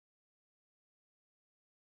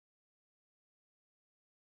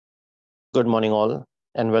Good morning, all,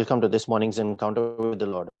 and welcome to this morning's encounter with the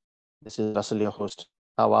Lord. This is Russell, your host.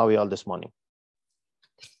 How are we all this morning?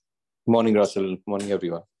 Morning, Russell. Morning,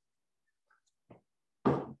 everyone.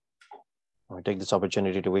 I take this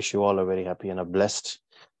opportunity to wish you all a very happy and a blessed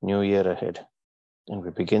new year ahead. And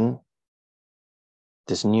we begin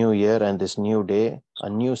this new year and this new day, a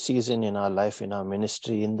new season in our life, in our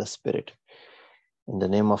ministry, in the Spirit. In the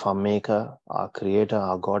name of our Maker, our Creator,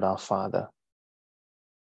 our God, our Father.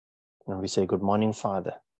 And we say, Good morning,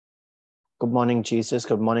 Father. Good morning, Jesus.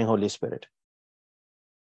 Good morning, Holy Spirit.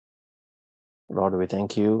 Lord, we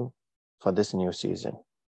thank you for this new season.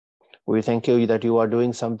 We thank you that you are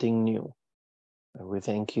doing something new. And we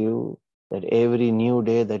thank you that every new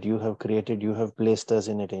day that you have created, you have placed us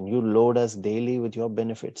in it, and you load us daily with your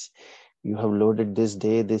benefits. You have loaded this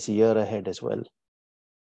day, this year ahead as well.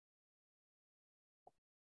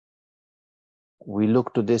 We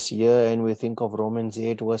look to this year and we think of Romans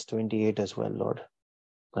 8 verse 28 as well, Lord.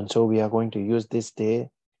 And so we are going to use this day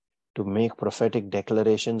to make prophetic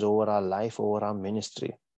declarations over our life, over our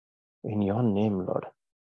ministry. In your name, Lord.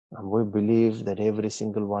 And we believe that every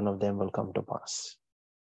single one of them will come to pass.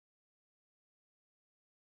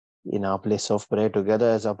 In our place of prayer together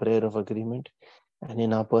as our prayer of agreement, and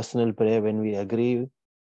in our personal prayer when we agree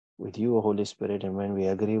with you, Holy Spirit, and when we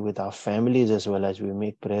agree with our families as well, as we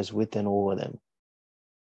make prayers with and over them.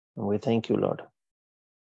 And we thank you, Lord.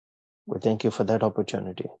 We thank you for that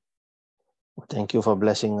opportunity. We thank you for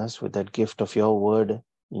blessing us with that gift of your word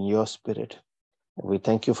in your Spirit. And we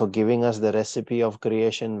thank you for giving us the recipe of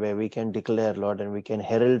creation where we can declare, Lord, and we can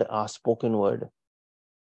herald our spoken word,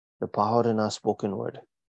 the power in our spoken word.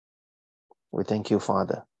 We thank you,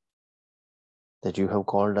 Father, that you have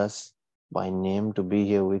called us by name to be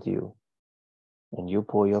here with you. And you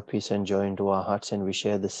pour your peace and joy into our hearts, and we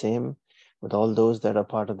share the same with all those that are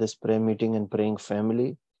part of this prayer meeting and praying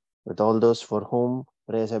family, with all those for whom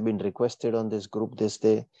prayers have been requested on this group this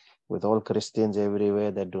day, with all Christians everywhere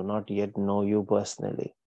that do not yet know you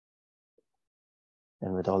personally,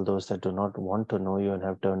 and with all those that do not want to know you and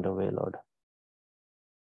have turned away, Lord.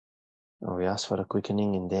 And we ask for a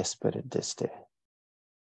quickening in their spirit this day.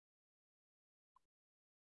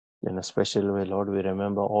 In a special way, Lord, we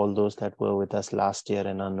remember all those that were with us last year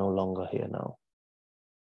and are no longer here now.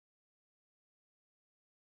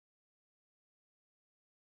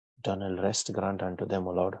 Eternal rest grant unto them,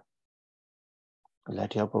 O Lord.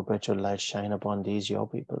 Let your perpetual light shine upon these, your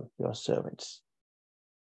people, your servants.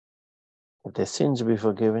 If their sins be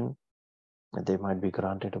forgiven, that they might be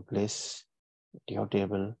granted a place at your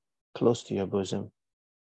table, close to your bosom,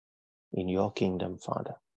 in your kingdom,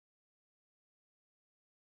 Father.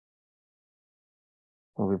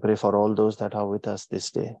 And we pray for all those that are with us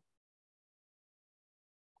this day.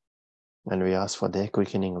 And we ask for their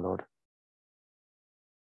quickening, Lord.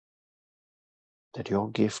 That your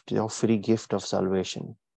gift, your free gift of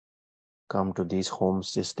salvation, come to these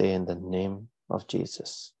homes this day in the name of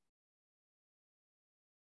Jesus.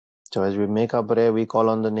 So as we make our prayer, we call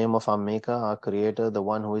on the name of our Maker, our Creator, the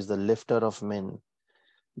one who is the lifter of men,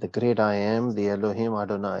 the great I am, the Elohim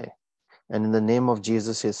Adonai, and in the name of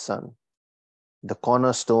Jesus, his Son, the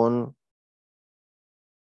cornerstone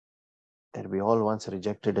that we all once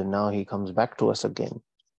rejected, and now he comes back to us again.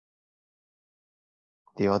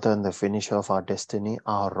 The author and the finisher of our destiny,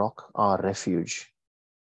 our rock, our refuge.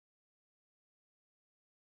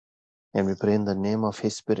 And we pray in the name of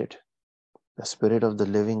his Spirit, the Spirit of the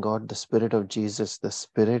living God, the Spirit of Jesus, the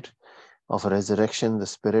Spirit of resurrection, the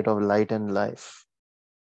Spirit of light and life,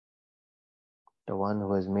 the one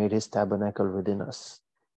who has made his tabernacle within us,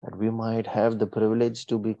 that we might have the privilege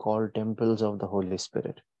to be called temples of the Holy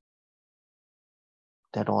Spirit.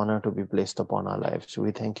 That honor to be placed upon our lives.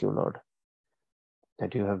 We thank you, Lord,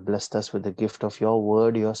 that you have blessed us with the gift of your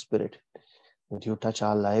word, your Spirit, that you touch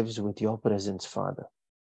our lives with your presence, Father.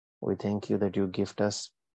 We thank you that you gift us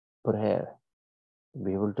prayer, to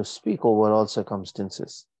be able to speak over all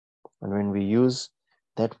circumstances. And when we use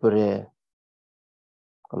that prayer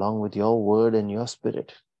along with your word and your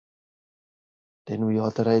Spirit, then we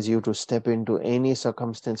authorize you to step into any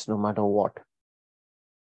circumstance, no matter what.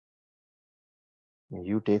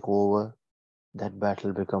 You take over, that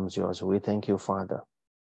battle becomes yours. We thank you, Father.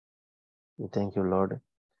 We thank you, Lord,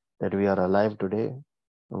 that we are alive today.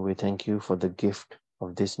 And we thank you for the gift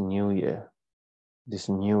of this new year, this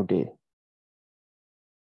new day.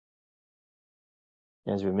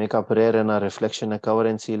 As we make our prayer and our reflection, I cover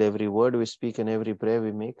and seal every word we speak and every prayer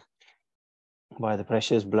we make by the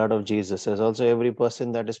precious blood of Jesus. As also every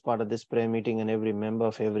person that is part of this prayer meeting and every member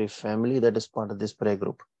of every family that is part of this prayer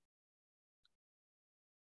group.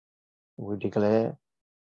 We declare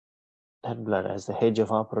that blood as the hedge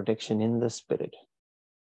of our protection in the spirit,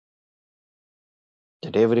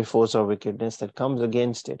 that every force of wickedness that comes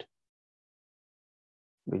against it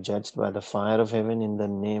be judged by the fire of heaven in the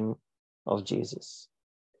name of Jesus.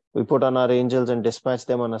 We put on our angels and dispatch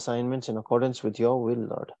them on assignments in accordance with your will,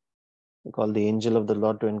 Lord. We call the angel of the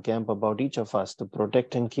Lord to encamp about each of us to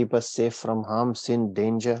protect and keep us safe from harm, sin,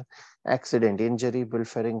 danger, accident, injury,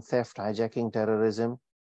 pilfering, theft, hijacking, terrorism,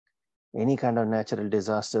 any kind of natural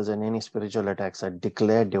disasters and any spiritual attacks. I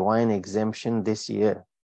declare divine exemption this year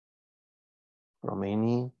from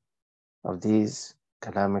any of these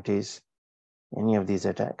calamities, any of these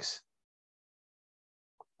attacks.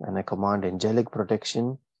 And I command angelic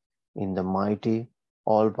protection in the mighty,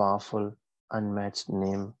 all-powerful, unmatched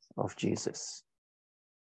name of Jesus.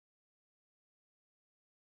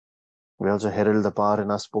 We also herald the power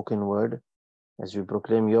in our spoken word as we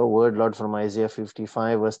proclaim your word, Lord, from Isaiah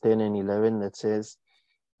 55, verse 10 and 11, that says,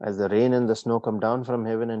 as the rain and the snow come down from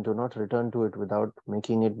heaven and do not return to it without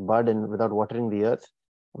making it bud and without watering the earth,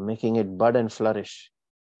 making it bud and flourish,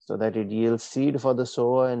 so that it yields seed for the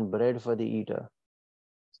sower and bread for the eater.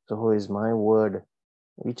 So is my word.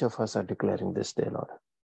 Each of us are declaring this day, Lord.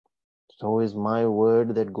 So is my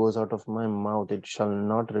word that goes out of my mouth. It shall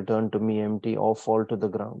not return to me empty or fall to the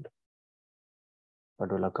ground,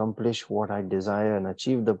 but will accomplish what I desire and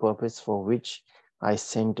achieve the purpose for which I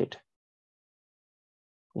sent it,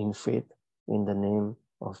 in faith, in the name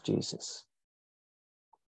of Jesus.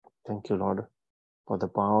 Thank you, Lord, for the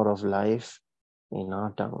power of life in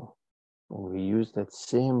our tongue. And we use that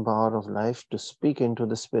same power of life to speak into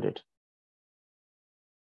the Spirit.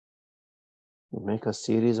 We make a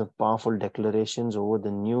series of powerful declarations over the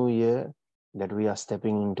new year that we are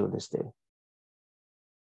stepping into this day.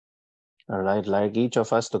 All right, like each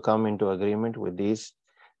of us to come into agreement with these,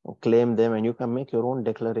 claim them, and you can make your own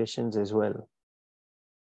declarations as well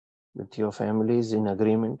with your families in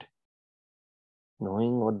agreement,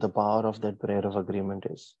 knowing what the power of that prayer of agreement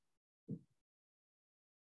is.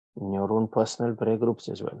 In your own personal prayer groups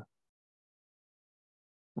as well.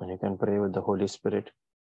 And you can pray with the Holy Spirit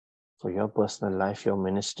for your personal life, your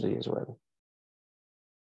ministry as well.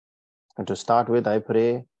 And to start with, I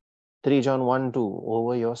pray 3 John 1:2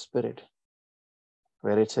 over your spirit,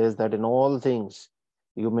 where it says that in all things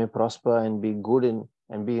you may prosper and be good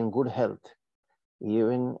and be in good health,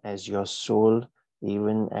 even as your soul,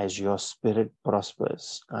 even as your spirit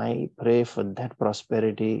prospers. I pray for that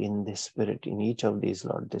prosperity in this spirit, in each of these,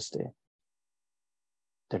 Lord, this day.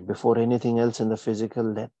 That before anything else in the physical,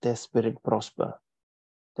 let their spirit prosper,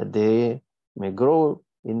 that they may grow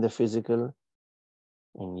in the physical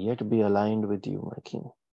and yet be aligned with you, my King.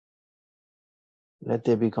 Let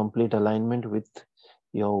there be complete alignment with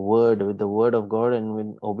your word, with the word of God, and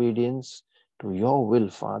with obedience to your will,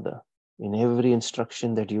 Father, in every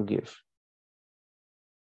instruction that you give.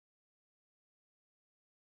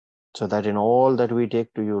 So that in all that we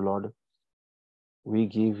take to you, Lord, we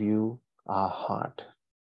give you our heart.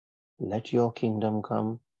 Let your kingdom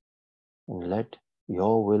come and let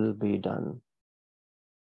your will be done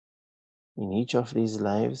in each of these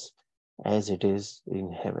lives as it is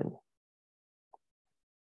in heaven.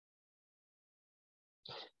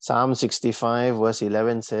 Psalm 65 verse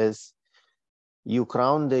 11 says, you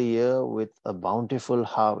crown the year with a bountiful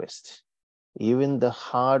harvest. Even the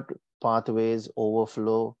hard pathways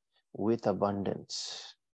overflow with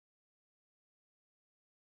abundance.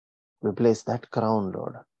 We place that crown,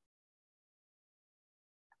 Lord,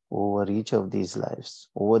 over each of these lives,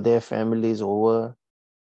 over their families, over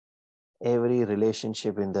every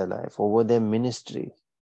relationship in their life, over their ministry,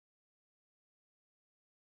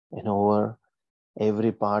 and over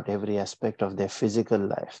every part, every aspect of their physical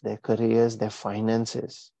life, their careers, their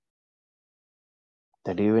finances,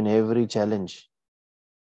 that even every challenge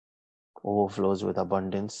overflows with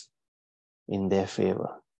abundance in their favor.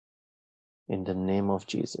 In the name of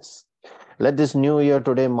Jesus. Let this new year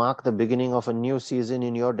today mark the beginning of a new season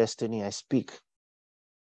in your destiny. I speak.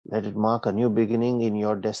 Let it mark a new beginning in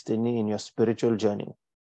your destiny, in your spiritual journey.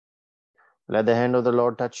 Let the hand of the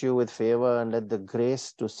Lord touch you with favor, and let the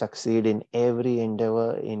grace to succeed in every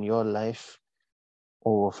endeavor in your life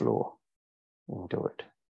overflow into it.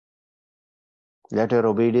 Let your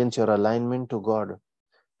obedience, your alignment to God,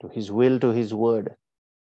 to His will, to His word,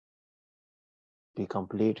 be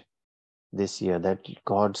complete this year, that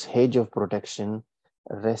God's hedge of protection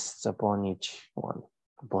rests upon each one,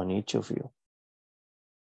 upon each of you.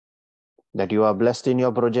 That you are blessed in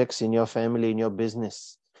your projects, in your family, in your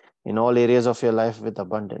business, in all areas of your life with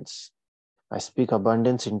abundance. I speak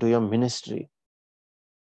abundance into your ministry,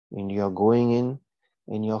 in your going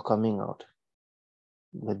in your coming out.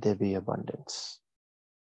 Let there be abundance.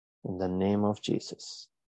 in the name of Jesus.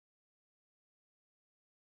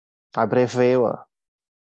 I pray favor.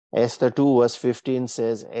 Esther 2 verse 15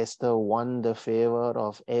 says, Esther won the favor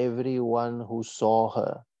of everyone who saw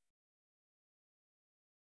her.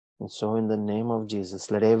 And so in the name of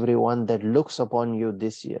Jesus, let everyone that looks upon you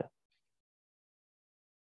this year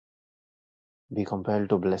be compelled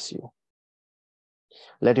to bless you.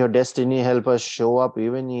 Let your destiny help us show up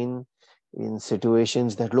even in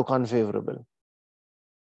situations that look unfavorable,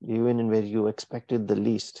 even in where you expected the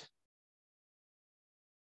least,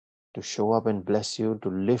 to show up and bless you, to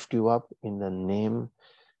lift you up in the name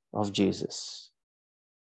of Jesus.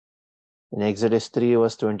 In Exodus 3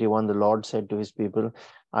 verse 21, the Lord said to his people,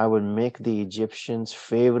 I will make the Egyptians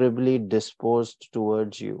favorably disposed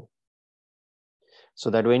towards you, so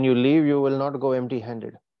that when you leave, you will not go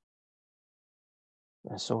empty-handed.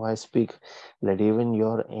 And so I speak, let even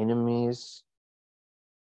your enemies,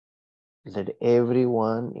 let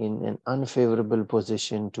everyone in an unfavorable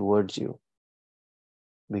position towards you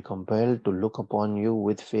be compelled to look upon you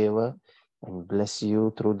with favor and bless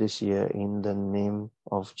you through this year in the name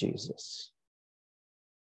of Jesus.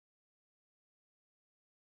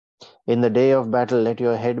 In the day of battle, let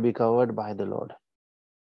your head be covered by the Lord,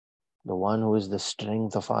 the one who is the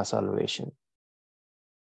strength of our salvation.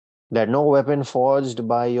 That no weapon forged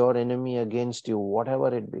by your enemy against you,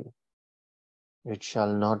 whatever it be, it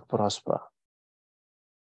shall not prosper.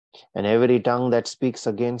 And every tongue that speaks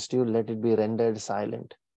against you, let it be rendered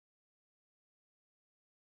silent.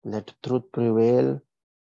 Let truth prevail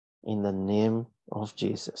in the name of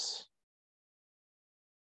Jesus.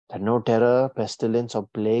 That no terror, pestilence, or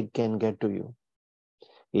plague can get to you,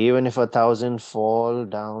 even if 1,000 fall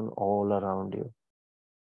down all around you.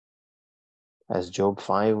 As Job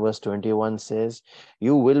 5 verse 21 says,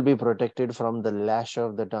 you will be protected from the lash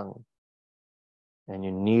of the tongue, and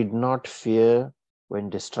you need not fear when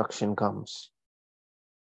destruction comes.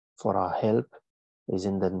 For our help is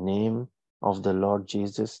in the name of the Lord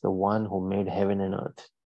Jesus, the one who made heaven and earth.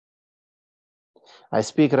 I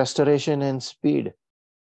speak restoration and speed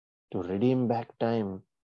to redeem back time,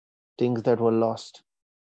 things that were lost.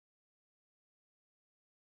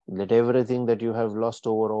 Let everything that you have lost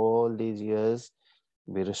over all these years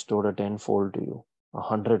be restored a tenfold to you,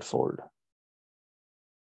 100-fold.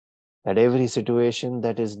 At every situation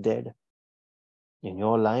that is dead in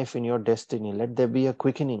your life, in your destiny, let there be a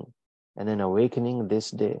quickening and an awakening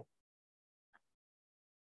this day.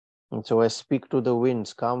 And so I speak to the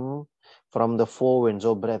winds, come from the four winds,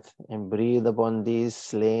 O breath, and breathe upon these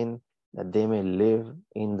slain, that they may live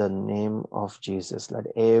in the name of Jesus. Let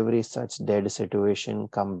every such dead situation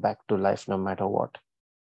come back to life no matter what,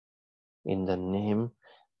 in the name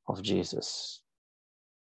of Jesus.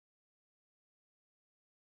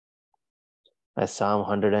 As Psalm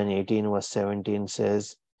 118 verse 17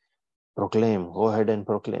 says, proclaim, go ahead and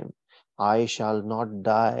proclaim, I shall not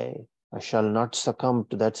die. I shall not succumb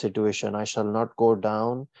to that situation. I shall not go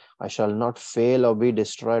down. I shall not fail or be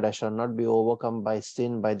destroyed. I shall not be overcome by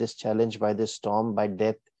sin, by this challenge, by this storm, by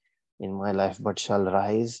death in my life, but shall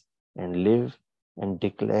rise and live and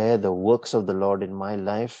declare the works of the Lord in my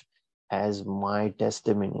life as my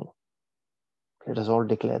testimony. Let us all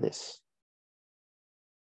declare this.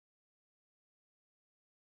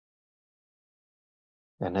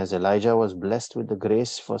 And as Elijah was blessed with the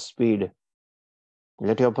grace for speed,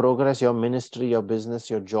 let your progress, your ministry, your business,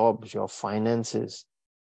 your jobs, your finances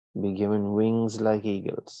be given wings like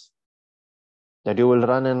eagles. That you will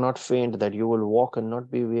run and not faint, that you will walk and not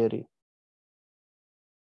be weary.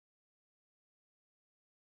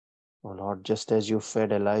 Oh Lord, just as you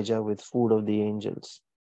fed Elijah with food of the angels,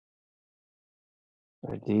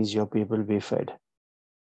 let these your people be fed.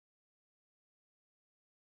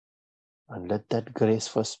 And let that grace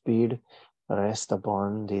for speed rest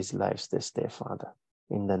upon these lives this day, Father,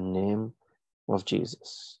 in the name of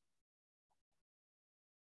Jesus.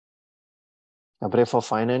 I pray for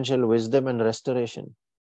financial wisdom and restoration.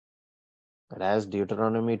 That as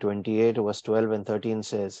Deuteronomy 28 verse 12 and 13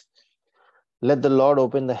 says, let the Lord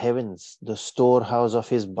open the heavens, the storehouse of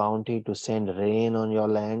his bounty, to send rain on your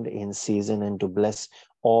land in season and to bless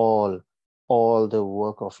all the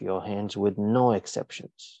work of your hands with no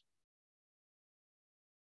exceptions.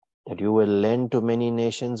 That you will lend to many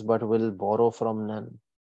nations but will borrow from none.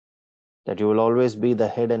 That you will always be the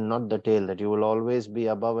head and not the tail. That you will always be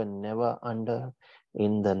above and never under,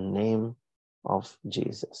 in the name of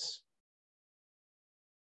Jesus.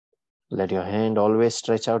 Let your hand always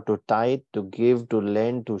stretch out to tithe, to give, to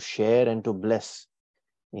lend, to share, and to bless,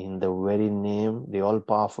 in the very name, the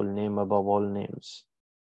all-powerful name above all names,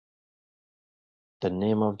 the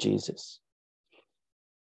name of Jesus.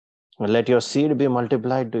 Let your seed be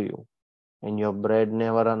multiplied to you and your bread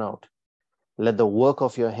never run out. Let the work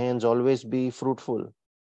of your hands always be fruitful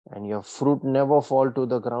and your fruit never fall to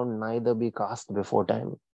the ground, neither be cast before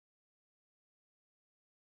time.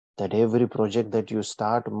 That every project that you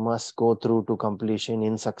start must go through to completion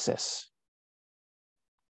in success.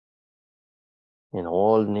 And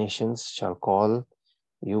all nations shall call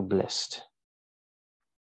you blessed.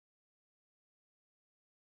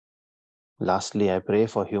 Lastly, I pray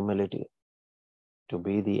for humility to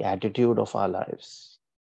be the attitude of our lives,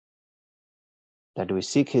 that we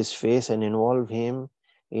seek His face and involve Him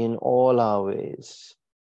in all our ways.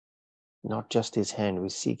 Not just His hand, we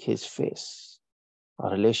seek His face. A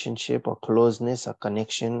relationship, a closeness, a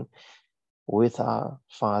connection with our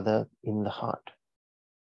Father in the heart.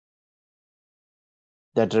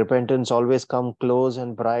 That repentance always come close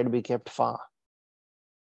and pride be kept far.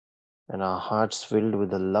 And our hearts filled with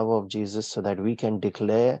the love of Jesus so that we can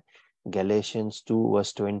declare Galatians 2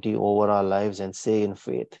 verse 20 over our lives and say in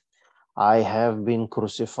faith, I have been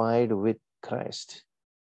crucified with Christ,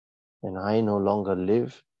 and I no longer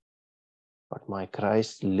live, but my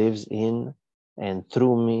Christ lives in and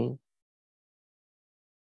through me.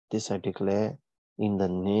 This I declare in the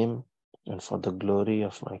name and for the glory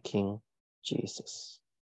of my King Jesus.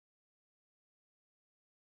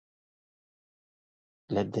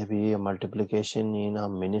 Let there be a multiplication in our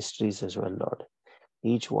ministries as well, Lord.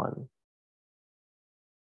 Each one.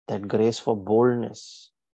 That grace for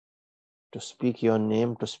boldness to speak your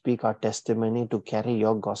name, to speak our testimony, to carry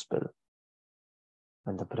your gospel.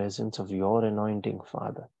 And the presence of your anointing,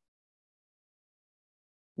 Father,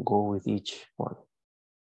 go with each one.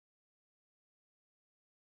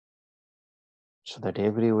 So that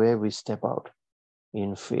everywhere we step out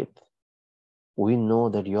in faith, we know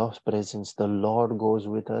that your presence, the Lord goes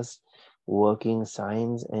with us, working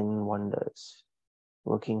signs and wonders,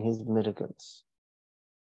 working His miracles.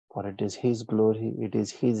 For it is His glory, it is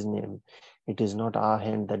His name. It is not our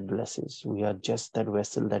hand that blesses. We are just that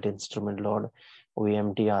vessel, that instrument, Lord. We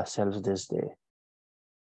empty ourselves this day.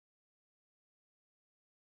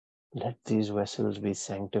 Let these vessels be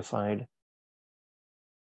sanctified,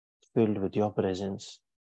 filled with your presence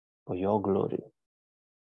for your glory,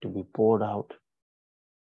 to be poured out,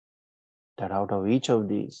 that out of each of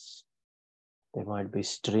these, there might be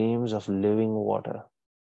streams of living water,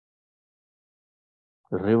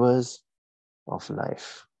 rivers of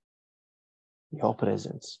life, your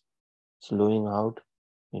presence flowing out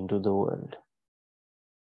into the world,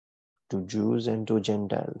 to Jews and to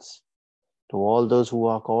Gentiles, to all those who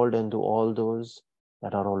are called and to all those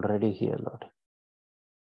that are already here, Lord.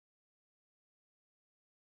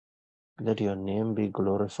 Let your name be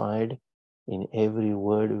glorified in every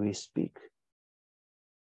word we speak,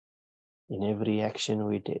 in every action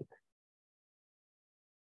we take.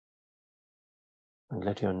 And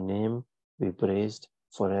let your name be praised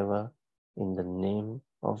forever in the name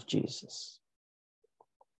of Jesus.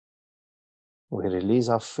 We release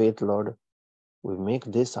our faith, Lord. We make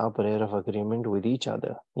this our prayer of agreement with each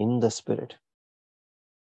other in the Spirit.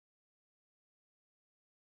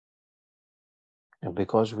 And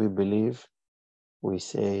because we believe, we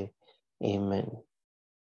say Amen.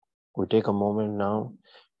 We take a moment now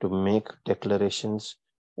to make declarations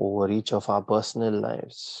over each of our personal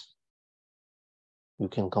lives. You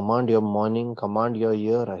can command your morning, command your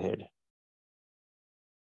year ahead.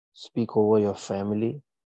 Speak over your family.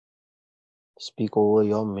 Speak over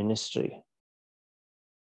your ministry.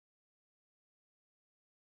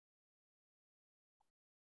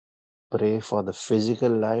 Pray for the physical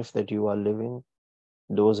life that you are living,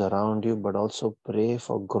 those around you, but also pray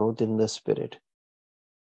for growth in the Spirit.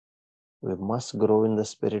 We must grow in the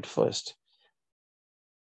Spirit first,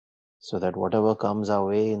 so that whatever comes our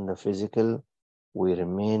way in the physical, we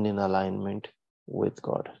remain in alignment with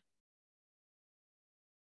God.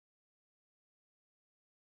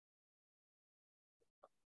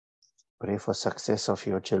 Pray for success of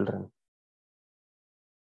your children.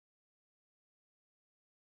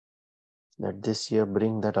 Let this year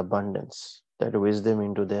bring that abundance, that wisdom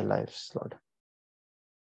into their lives, Lord.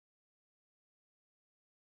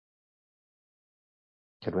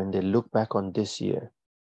 That when they look back on this year,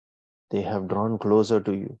 they have drawn closer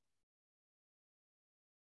to you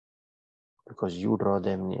because you draw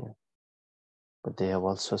them near. But they have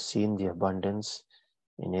also seen the abundance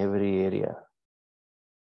in every area,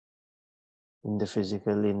 in the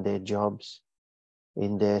physical, in their jobs,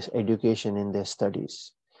 in their education, in their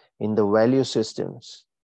studies, in the value systems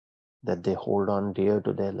that they hold on dear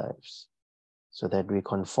to their lives, so that we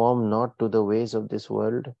conform not to the ways of this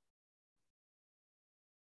world,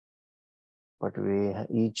 but we,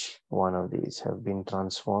 each one of these, have been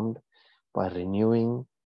transformed by renewing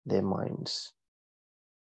their minds,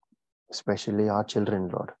 especially our children,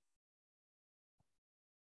 Lord.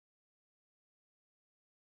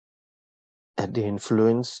 That the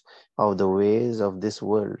influence of the ways of this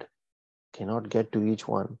world cannot get to each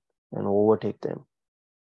one and overtake them.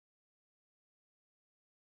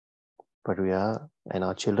 But we are, and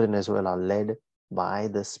our children as well, are led by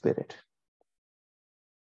the Spirit.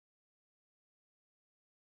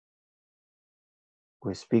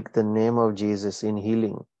 We speak the name of Jesus in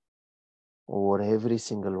healing over every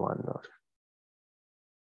single one, Lord.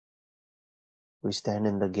 We stand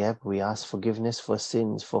in the gap. We ask forgiveness for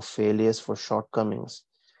sins, for failures, for shortcomings,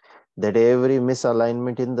 that every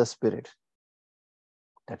misalignment in the Spirit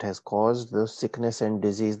that has caused the sickness and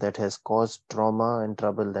disease, that has caused trauma and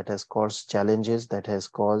trouble, that has caused challenges, that has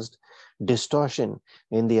caused distortion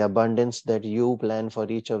in the abundance that you plan for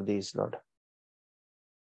each of these, Lord.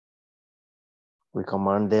 We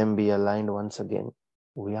command them be aligned once again.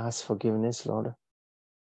 We ask forgiveness, Lord,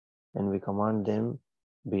 and we command them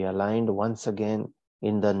be aligned once again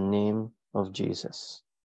in the name of Jesus.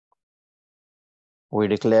 We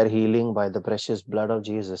declare healing by the precious blood of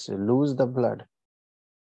Jesus. We lose the blood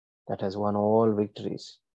that has won all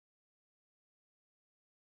victories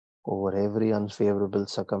over every unfavorable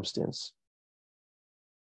circumstance.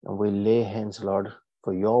 And we lay hands, Lord,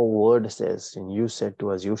 for your word says, and you said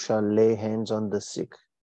to us, you shall lay hands on the sick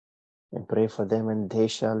and pray for them and they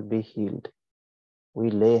shall be healed. We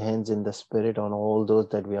lay hands in the Spirit on all those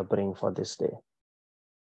that we are praying for this day.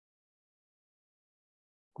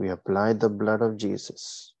 We apply the blood of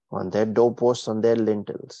Jesus on their doorposts, on their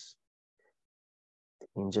lintels.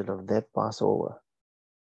 The angel of death pass over.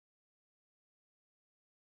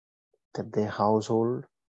 That their household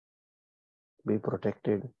be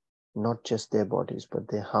protected, not just their bodies, but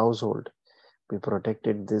their household be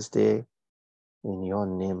protected this day in your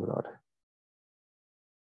name, Lord.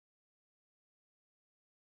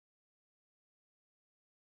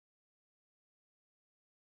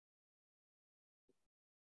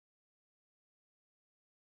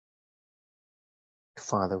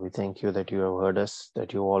 Father, we thank you that you have heard us,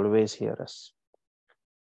 that you always hear us.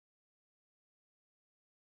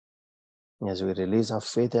 As we release our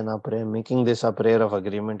faith and our prayer, making this a prayer of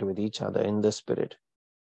agreement with each other in the Spirit,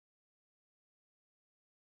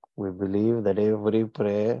 we believe that every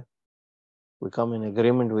prayer, we come in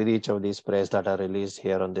agreement with each of these prayers that are released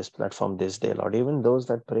here on this platform this day, Lord. Even those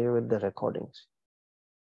that pray with the recordings,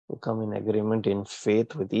 we come in agreement in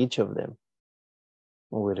faith with each of them.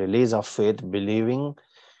 We release our faith, believing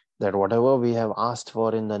that whatever we have asked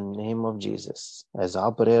for in the name of Jesus, as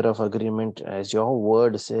our prayer of agreement, as your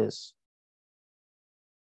word says,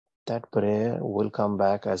 that prayer will come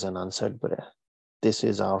back as an answered prayer. This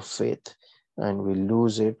is our faith, and we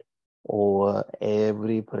lose it over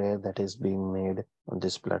every prayer that is being made on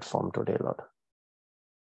this platform today, Lord.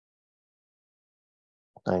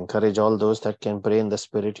 I encourage all those that can pray in the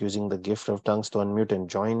Spirit using the gift of tongues to unmute and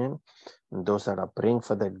join in. And those that are praying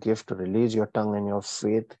for that gift to release your tongue and your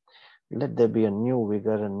faith, let there be a new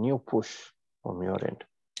vigor, a new push from your end.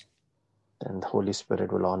 And the Holy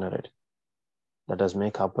Spirit will honor it. Let us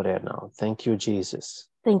make our prayer now. Thank you, Jesus.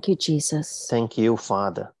 Thank you, Jesus. Thank you,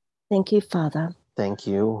 Father. Thank you, Father. Thank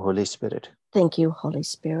you, Holy Spirit. Thank you,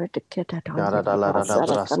 Holy Spirit.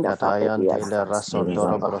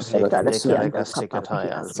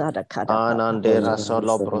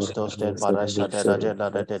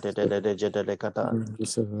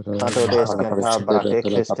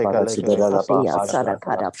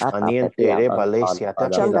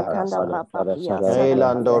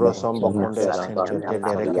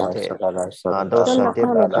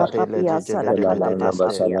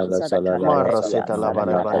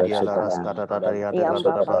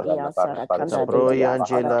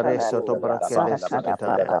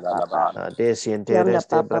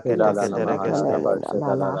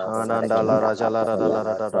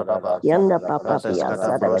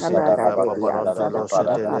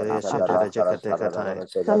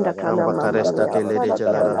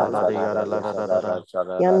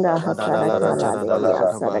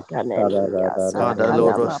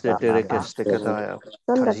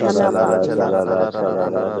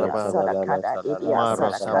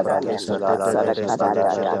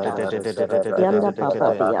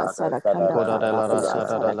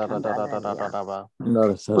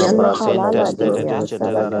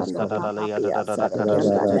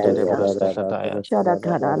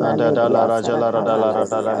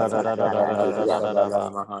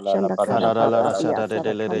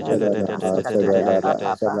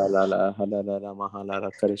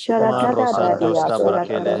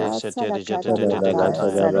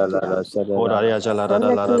 Oraria jala da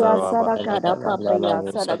da la da da Sandakia ba ba. Sarakada Papaya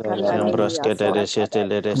Sarakana Ambras Ninia kete de shete Sarakada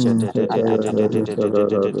le de shete de de de de de de Hallelujah. de de de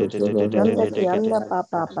de de de de de de de de. Sandakianda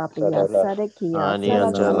Papa Papaya Sarakia Ani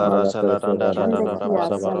anjala Sarakada rasala randa da da da da ba Sandakia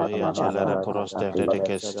da ba ro hi Sarakada anjala re Papa koros de Papaya de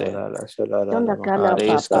keste. Sandakana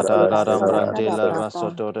Aris Papa kata Pia la rambrante Sarakada la Papa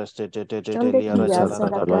rasoto reste de liara Sandakia jala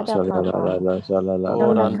da da ba. Sarakada Papa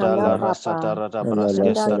Oranda Sandakana la rasata Papa rada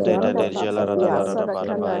braskesta de Sandakianda jala Papa da da Pia la da da ba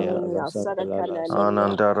da ba Sarakana ya. Ninia Sarakana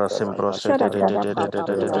Ninia Ananda rasim proste de de de Sharakada de de de Papa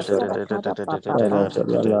de de Pia de de de de Sarakada de de de Papa de de Papa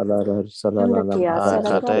de de. Sandakia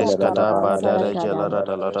Kata Sarakada iskata Papa ba da re jala Sarakada da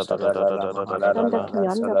da la da da da da da da da da da ba.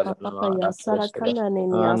 Sandakianda Papa Pia Sarakana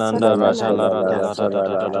Ninia Ananda Sarakana raja la da da Ninia la da da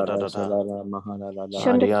da da da Sarakada da da da.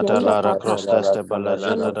 Adiata Shandakianda la ra Papa cross teste bala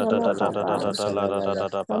jada da da Shandakana da da da da Papa da da la da da da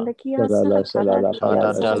da ba. Sandakia Sarakada Dia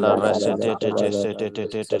Adada la Sarakada rese te te Papa te se te te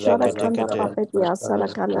te te te te te te Sharakanda te. Papa Dia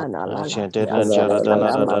Sarakana Nala Shente Dia jara da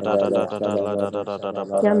la da Sarakana da da da da Papa da da la da da da da da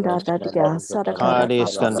ba. Yanda Dadia Sarakada Kari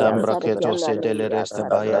Papa Dia skandam braketo Sarakana se dele Ninia reste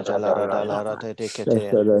baya Sarakada jala ra da la ra Papa te te ke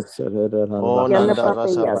te. O Yanda nanda Papa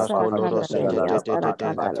rasa Dia brakoloro Sarakana se te Ninia te te te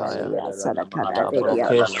te Sarakada kataya. Ninia Sarakada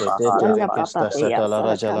Dia Brokeste te te te Yanda kesta Papa Dia seta la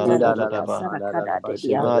ra jala Sarakana da da da da Ninia ba. Sarakada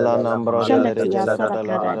Dia Ala nambro dele re Shandakia jala da da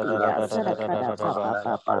la da Sarakada da da da Dia da da da da da Sarakada da da ba. Papa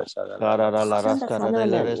Papa Karara la raskara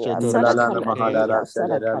dele re se Shandakanania to re se te ke. Sarakanadia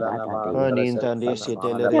Sarakada Dia Ani intandi se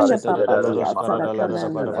dele re se Yanda te Papa lo Dia roskara da la da da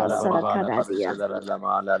ba da ba Sarakanania da ba da ba. Sarakada Dia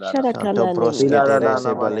Santo Sharakanania broske tere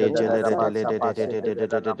se bale Sarakania jele de de de de de de Sarakada de de de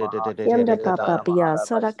de de de de de de de Yanda de Papa kata. Pia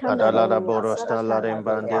Kadala la Sarakanania borosta la Sarakada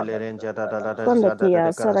rembande le renja da da da da da da da Sondakia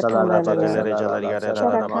de karasta la da de le Sarakanania reja la ria da da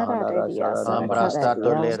da da ba. Sharakada Dia Sarakada Ambrasta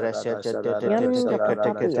to Dia le resete te te te te te Yanda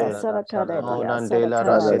kete Papa Pia kete. Sarakada Dia Onande la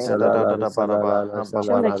raseta da da Sarakanania da da ba da ba. Ababa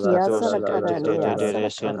Shandakia rasto se te te te te Sarakadania te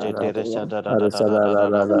resente te Sarakada resa da da da da da da da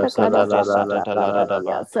da Sandakada brasata te Papa se te te la da Papa da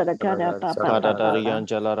Dia ba. Sarakada Papa Kada da Papa rian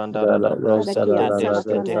jala randa da da broste te Sadakia te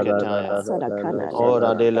te te Sarakanania ketaya.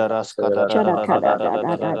 Ora Sarakanania de la rascata da da da da da Charakada da da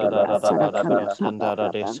da da da da da da dia da da ba da Sarakana Papa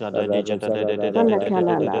brascanda de Papa sada de jada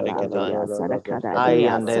Sandakana la de la ketaya. dia Sarakada Ay dia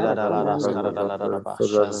ande da da la Sarakana rascara da Nia la da da ba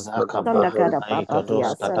shazakaba. Sandakada Ay Papa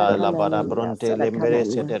Pia totos kata la Sarakana bara Nia bronte lembere Sarakana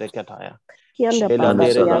se Nia de ketaya. Kianda Papa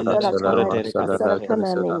Shelandere Pia de la Sarakana rescurete Nia kete.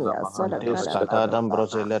 Sarakana Nia Antes Sarakada kata Papa dam Papa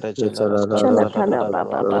brosele rejela rascara da da da Shandakana da da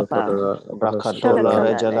Papa ba. Papa Brakato la Sharakana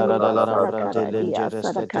rejela da Nia la rambrante Sarakada dia lengere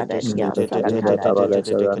stete Sarakada te dia stete te te te Sarakada te te dia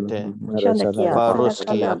te te kete. Shandakia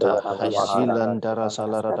Sarakana Baruskiata, Papa Pia Hasilandara Sarakana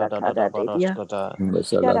Nia Salarada Sarakada dia Baraskota,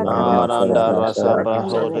 Sharakana Aranda Papa Rasa Sarakana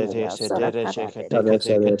Braho de Nia Sedere Sarakada Shekete dia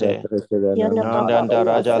Kete Kete, Yanda Papa Nandanda Pia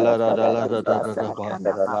Raja Lara Sarakada dia Ba,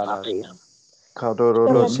 Sarakana Papa Pia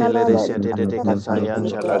Kaudoro Shandakana Seleri Nia Sede de Sarakana Kasayan Nia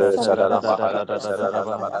Jalara Sarakana Salarada Ba, Sarakana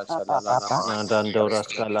Papa Papa Nandandora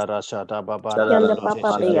Scalara Shata Babara Yanda Brote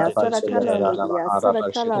Papa Pia Sede de Sarakana Sete, Nia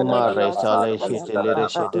Sarakana Kumare Nia Sale Sarakana Shitelere Papa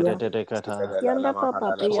Sede Pia de Kata, Yanda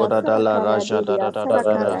Papa Pia Oda Dala Sarakana Raja dia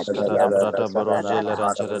Sarakana Skata dia Brata Sarakana Borojele Papa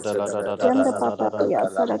Ranchera Yanda Papa Pia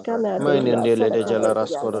Sarakana dia Mainindele de Sarakana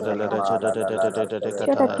dia Jalaraskoro de la Sarakana de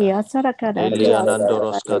Cataya. Shadakia Sarakana dia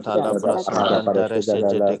Elianandoros Sarakana dia Catala Sarakana Brasalian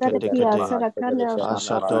Daresete de Sadakia Ketekete. Sarakana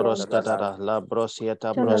Papa Pia Ashatoros Catara, La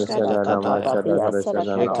Brosieta Shanakada Broskete Papa Cataya. Pia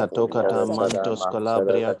Sarakana dia Ekatokata Mantos Sarakana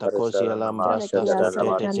Calabria Tacosia Lambrastas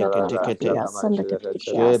Shanakia de Sarakana Papa Tekete. Pia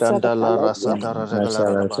Sandakatia Sheranda la Sarakana dia Rasatara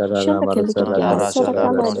Regalaraba. Shandakilikia Arasala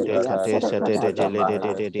Sarakana Bronte dia Cate Sete Sarakana Papa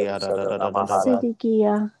de Adadadadaba.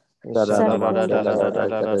 Sidikia Salara da la Sarakanania da da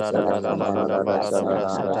da da da da da da da da da ba Sarakanania la da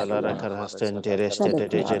brasa ta la da Sarakanadia karasten tereste de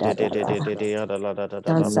de Sadakia de da de da de da de de de ya da la da da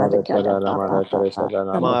da da ba. Sadakada Papa Papa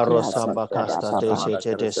Maro Sadakia Sarakada sabakasta te Papa she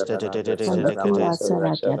te de ste de de Sandakia kete.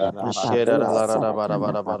 Sarakada Papa Shera Pia la da ba da ba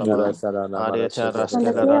Sarakana da ba da ba. Papa Arieta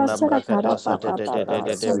raskela da Sandakia nambra Sarakada katosa Papa Papa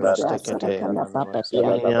de Sandakia braste kete. Sarakana Papa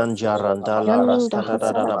Pia Ilian jaranta la Yanda rasta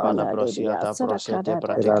da ba la Sarakana Dedia brosiata prosete Sarakada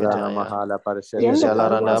prate da kete ya. Yanda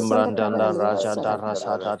Izalaranda Padia mrandanda Sarakana raja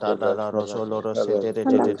darasa da la rosolo rose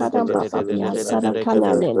Sandakada Papa Pia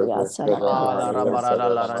Sarakana kete. Nenia Ah, Sarakada la Dia rabarada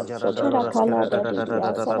la ranjara da la Sharakana raskara da da da da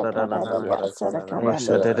Dadia da da da da da Sarakada da da. Dia Sarakada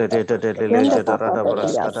Esha da Nia da da da da da le Yanda da Papa da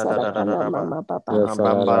Padia braska da Sarakana da ba. Mama Papa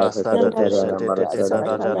Ambambara sta da Yanda de se de Dadia da da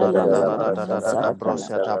Sarakana Mama da Sarakana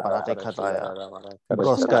brosya ta parate kataya.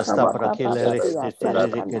 Broska sta Shandakana para Papa kile Padia de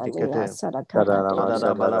Sarakana kete Nia kete. Sarakada Ada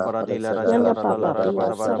da Dia bala para di la Yanda da Papa la da Pia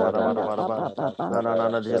bara bara bara bara Sarakana bara bara. Papa Papa Na na na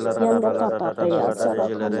na di la da Yanda la da Papa da Pia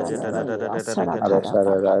da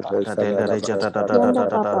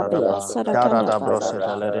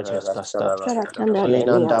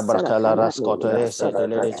Inanda Bracala Scotore,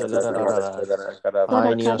 Setele,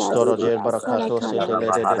 Ainio Storoger Baracato, Setele,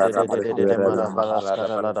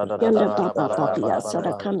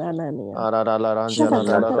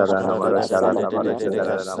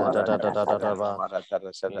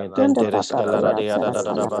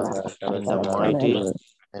 in the mighty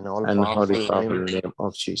and all powerful name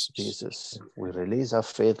of Jesus. Jesus, we release our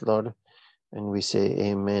faith, Lord, and we say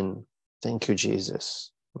amen. Thank you,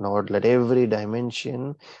 Jesus. Lord, let every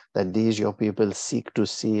dimension that these your people seek to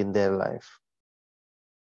see in their life,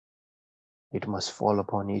 it must fall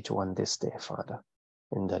upon each one this day, Father,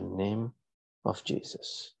 in the name of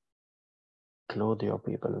Jesus. Clothe your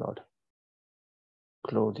people, Lord.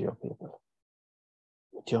 Clothe your people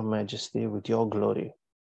with your majesty, with your glory,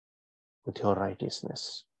 with your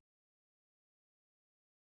righteousness,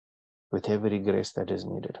 with every grace that is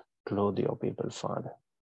needed. Clothe your people, Father.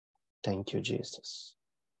 Thank you, Jesus.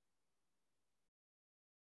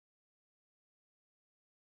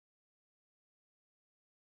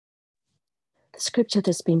 The scripture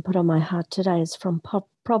that's been put on my heart today is from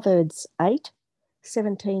Proverbs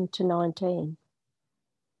 8:17-19.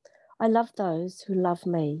 I love those who love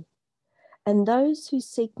me, and those who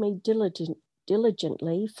seek me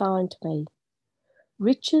diligently find me.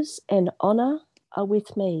 Riches and honor are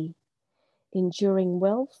with me, enduring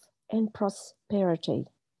wealth and prosperity.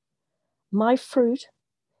 My fruit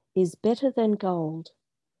is better than gold,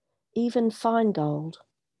 even fine gold,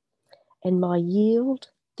 and my yield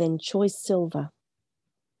than choice silver.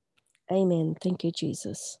 Amen. Thank you,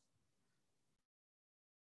 Jesus.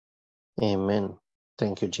 Amen.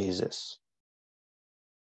 Thank you, Jesus.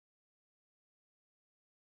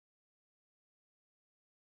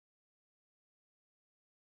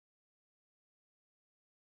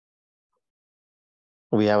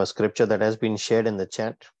 We have a scripture that has been shared in the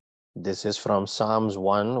chat. This is from Psalms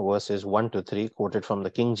 1, verses 1-3, quoted from the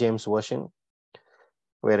King James Version,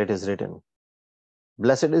 where it is written,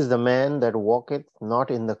 "Blessed is the man that walketh not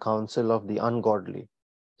in the counsel of the ungodly,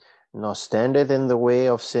 nor standeth in the way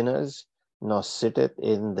of sinners, nor sitteth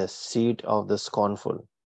in the seat of the scornful.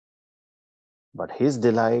 But his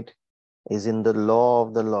delight is in the law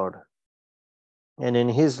of the Lord, and in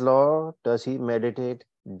his law does he meditate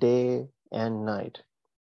day and night.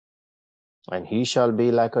 And he shall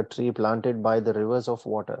be like a tree planted by the rivers of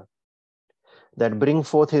water, that bring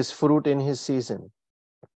forth his fruit in his season.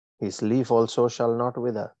 His leaf also shall not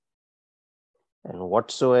wither, and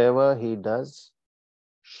whatsoever he does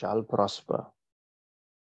shall prosper."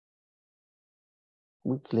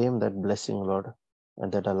 We claim that blessing, Lord,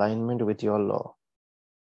 and that alignment with your law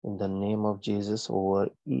in the name of Jesus over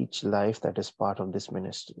each life that is part of this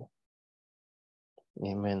ministry.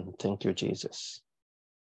 Amen. Thank you, Jesus.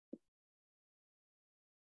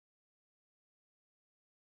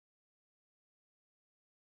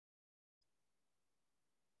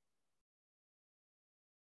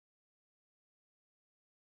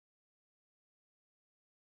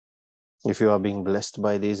 If you are being blessed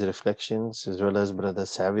by these reflections, as well as Brother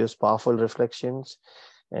Savio's powerful reflections,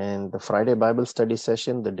 and the Friday Bible study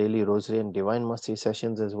session, the daily rosary and divine mercy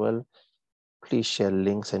sessions as well, please share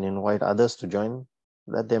links and invite others to join.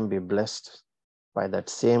 Let them be blessed by that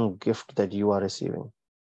same gift that you are receiving.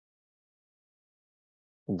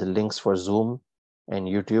 The links for Zoom and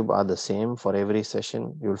YouTube are the same for every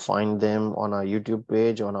session. You'll find them on our YouTube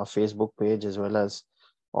page, on our Facebook page, as well as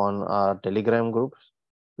on our Telegram group.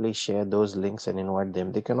 Please share those links and invite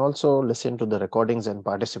them. They can also listen to the recordings and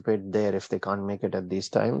participate there if they can't make it at these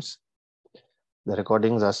times. The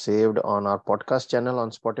recordings are saved on our podcast channel on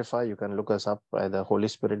Spotify. You can look us up by the Holy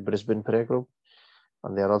Spirit Brisbane Prayer Group.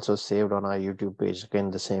 And they are also saved on our YouTube page, again,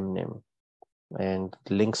 the same name. And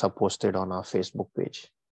the links are posted on our Facebook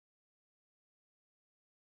page.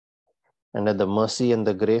 And that the mercy and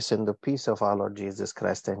the grace and the peace of our Lord Jesus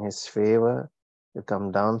Christ and his favor to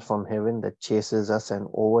come down from heaven that chases us and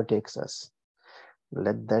overtakes us,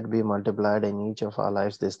 let that be multiplied in each of our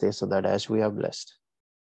lives this day, so that as we are blessed,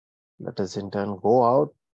 let us in turn go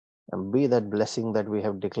out and be that blessing that we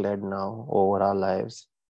have declared now over our lives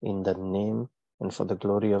in the name and for the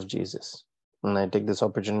glory of Jesus. And I take this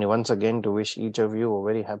opportunity once again to wish each of you a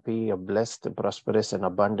very happy, a blessed, a prosperous, and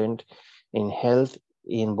abundant in health,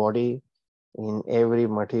 in body, in every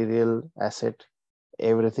material asset,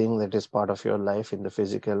 everything that is part of your life in the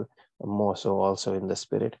physical, more so also in the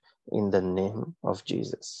spirit, in the name of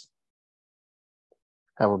Jesus.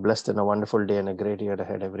 Have a blessed and a wonderful day and a great year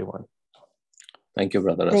ahead, everyone. Thank you,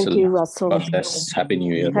 Brother Russell. Thank you, Russell. God bless. Happy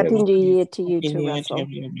New Year. Happy New Year to you Happy too, New Year to Russell.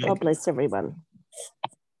 everyone. God bless everyone.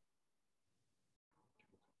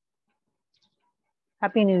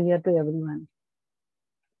 Happy New Year to everyone.